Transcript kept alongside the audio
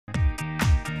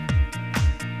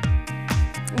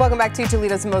Welcome back to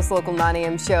Toledo's most local 9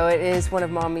 a.m. show. It is one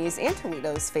of Maumee's and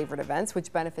Toledo's favorite events,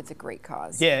 which benefits a great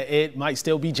cause. Yeah, it might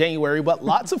still be January, but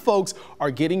lots of folks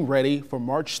are getting ready for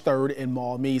March 3rd in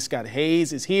Maumee. Scott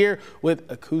Hayes is here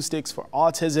with Acoustics for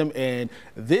Autism, and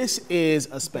this is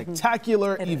a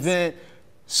spectacular event.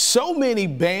 So many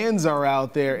bands are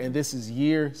out there, and this is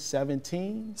year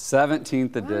 17?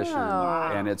 17th edition,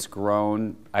 Wow. and it's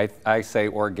grown, I say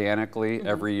organically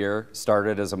every year.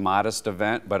 Started as a modest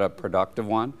event, but a productive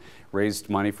one. Raised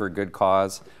money for a good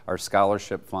cause. Our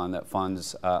scholarship fund that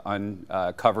funds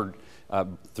uncovered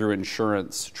through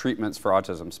insurance treatments for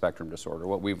autism spectrum disorder.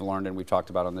 What we've learned, and we've talked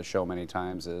about on the show many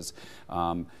times, is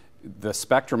the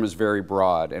spectrum is very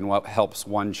broad, and what helps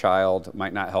one child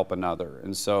might not help another.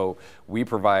 And so we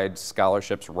provide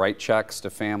scholarships, write checks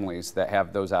to families that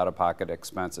have those out-of-pocket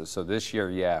expenses. So this year,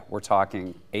 yeah, we're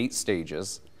talking 8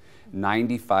 stages,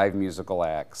 95 musical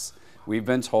acts. We've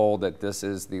been told that this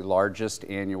is the largest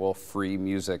annual free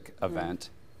music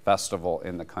event festival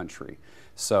in the country.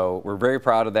 So we're very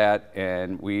proud of that,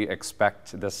 and we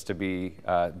expect this to be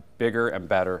bigger and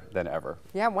better than ever.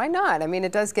 Yeah, why not? I mean,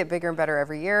 it does get bigger and better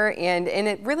every year, and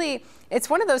it's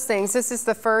one of those things. This is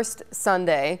the first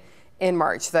Sunday in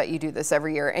March that you do this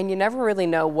every year, and you never really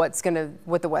know what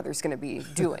the weather's gonna be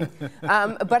doing.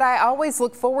 But I always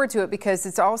look forward to it because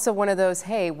it's also one of those,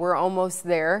 hey, we're almost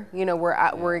there. You know,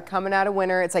 we're coming out of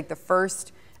winter. It's like the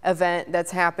first event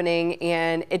that's happening,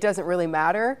 and it doesn't really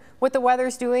matter what the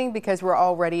weather's doing because we're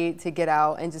all ready to get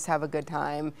out and just have a good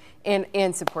time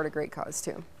and support a great cause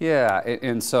too. Yeah,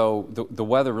 and so the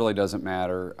weather really doesn't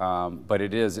matter, but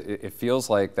it feels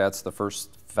like that's the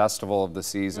first festival of the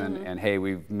season, and hey,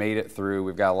 we've made it through.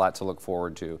 We've got a lot to look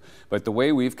forward to. But the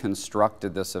way we've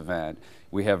constructed this event,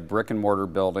 we have brick and mortar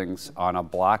buildings on a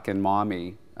block in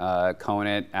Maumee,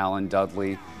 Conant, Allen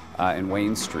Dudley, and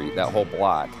Wayne Street, that whole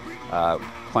block.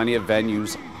 Plenty of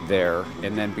venues there,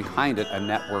 and then behind it, a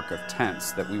network of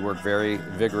tents that we work very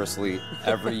vigorously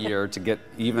every year to get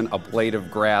even a blade of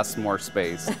grass more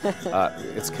space.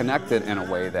 It's connected in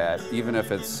a way that even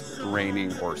if it's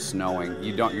raining or snowing,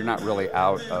 you're not really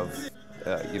out of,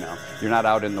 you're not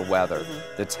out in the weather.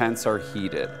 The tents are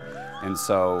heated. And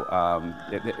so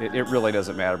it really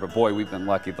doesn't matter, but boy, we've been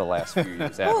lucky the last few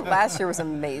years. Well, last year was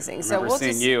amazing. So we'll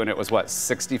seeing you, and it was what,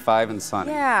 65 and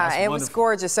sunny. Yeah, it was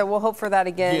gorgeous. So we'll hope for that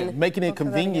again. Yeah, making it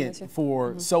convenient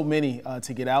for so many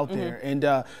to get out there. And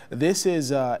this is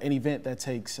an event that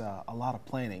takes a lot of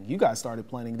planning. You guys started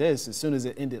planning this as soon as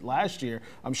it ended last year,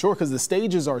 I'm sure, because the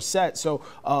stages are set. So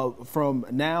from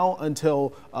now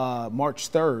until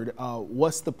March 3rd,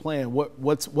 what's the plan?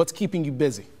 What's keeping you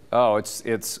busy? Oh,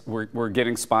 we're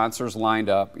getting sponsors lined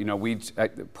up. You know, we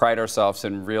pride ourselves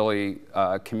in really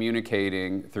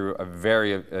communicating through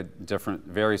various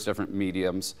different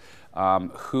mediums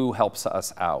who helps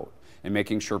us out, and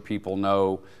making sure people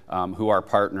know who our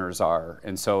partners are.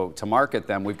 And so to market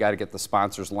them, we've got to get the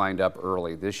sponsors lined up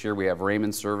early. This year we have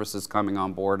Raymond Services coming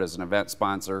on board as an event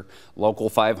sponsor. Local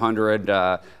 500,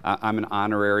 I'm an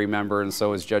honorary member, and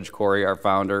so is Judge Corey, our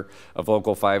founder of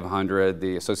Local 500,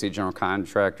 the Associate General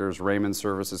Contractors, Raymond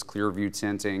Services, Clearview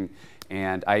Tinting,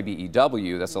 and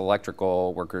IBEW, that's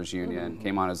Electrical Workers Union,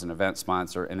 came on as an event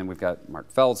sponsor. And then we've got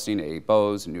Mark Feldstein, A.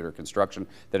 Bose, and Neuter Construction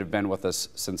that have been with us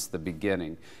since the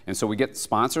beginning. And so we get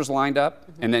sponsors lined up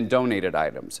and then donated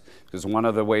items. Because one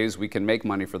of the ways we can make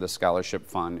money for the scholarship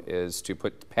fund is to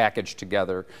package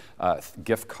together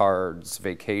gift cards,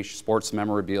 vacation, sports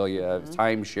memorabilia,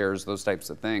 timeshares, those types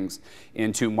of things,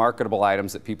 into marketable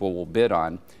items that people will bid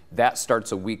on. That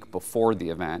starts a week before the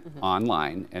event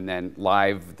online, and then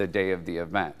live the day of the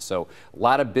event. So a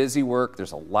lot of busy work.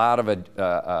 There's a lot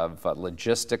of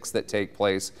logistics that take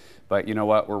place, but you know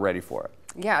what? We're ready for it.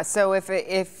 Yeah, so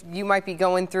if you might be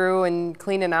going through and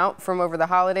cleaning out from over the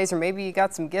holidays, or maybe you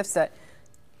got some gifts that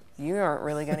you aren't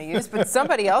really going to use, but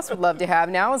somebody else would love to have,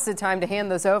 now is the time to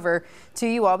hand those over to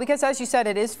you all, because as you said,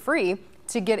 it is free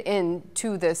to get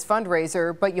into this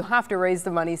fundraiser, but you have to raise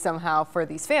the money somehow for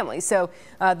these families. So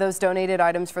those donated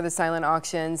items for the silent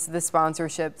auctions, the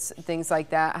sponsorships, things like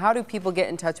that, how do people get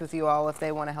in touch with you all if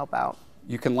they want to help out?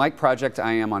 You can like Project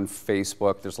I Am on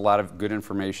Facebook. There's a lot of good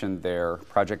information there.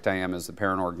 Project I Am is the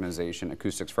parent organization.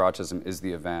 Acoustics for Autism is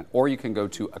the event. Or you can go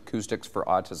to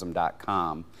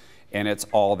acousticsforautism.com, and it's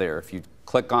all there. If you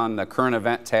click on the current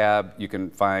event tab, you can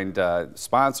find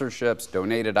sponsorships,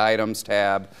 donated items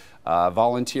tab,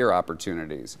 volunteer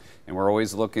opportunities, and we're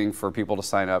always looking for people to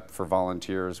sign up for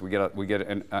volunteers. We get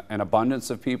an abundance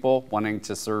of people wanting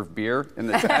to serve beer in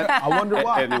the tent. I wonder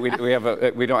why. And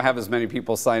we don't have as many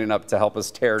people signing up to help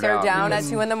us tear down at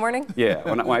 2 in the morning. Yeah,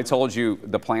 when I told you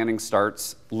the planning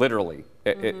starts literally.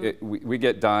 We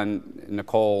get done.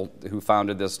 Nicole, who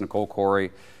founded this, Nicole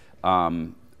Corey,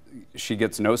 she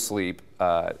gets no sleep.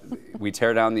 We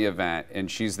tear down the event,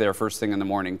 and she's there first thing in the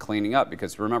morning cleaning up,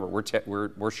 because remember,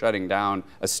 we're shutting down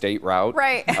a state route.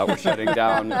 Right. We're shutting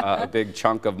down a big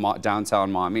chunk of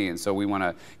downtown Maumee, and so we want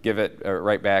to give it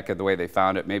right back the way they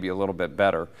found it, maybe a little bit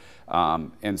better.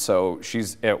 And so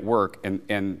she's at work,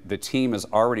 and the team is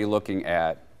already looking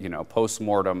at,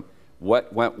 post-mortem.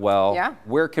 What went well? Yeah.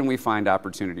 Where can we find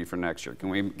opportunity for next year? Can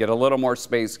we get a little more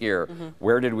space here?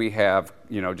 Where did we have,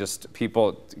 just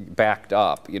people backed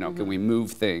up? Can we move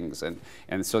things?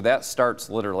 And so that starts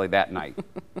literally that night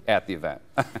at the event.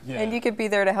 Yeah. And you could be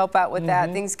there to help out with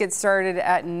that. Things get started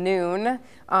at noon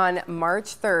on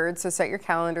March 3rd, so set your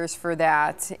calendars for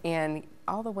that, and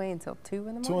all the way until 2 in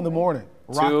the morning. 2 in the morning.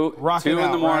 2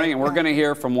 in the morning, and we're going to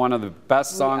hear from one of the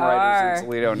best songwriters in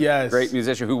Toledo, and great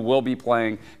musician, who will be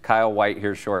playing, Kyle White,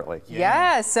 here shortly.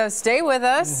 Yes, so stay with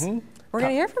us. We're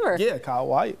going to hear from her. Yeah, Kyle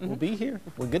White will be here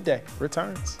when Good Day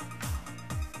returns.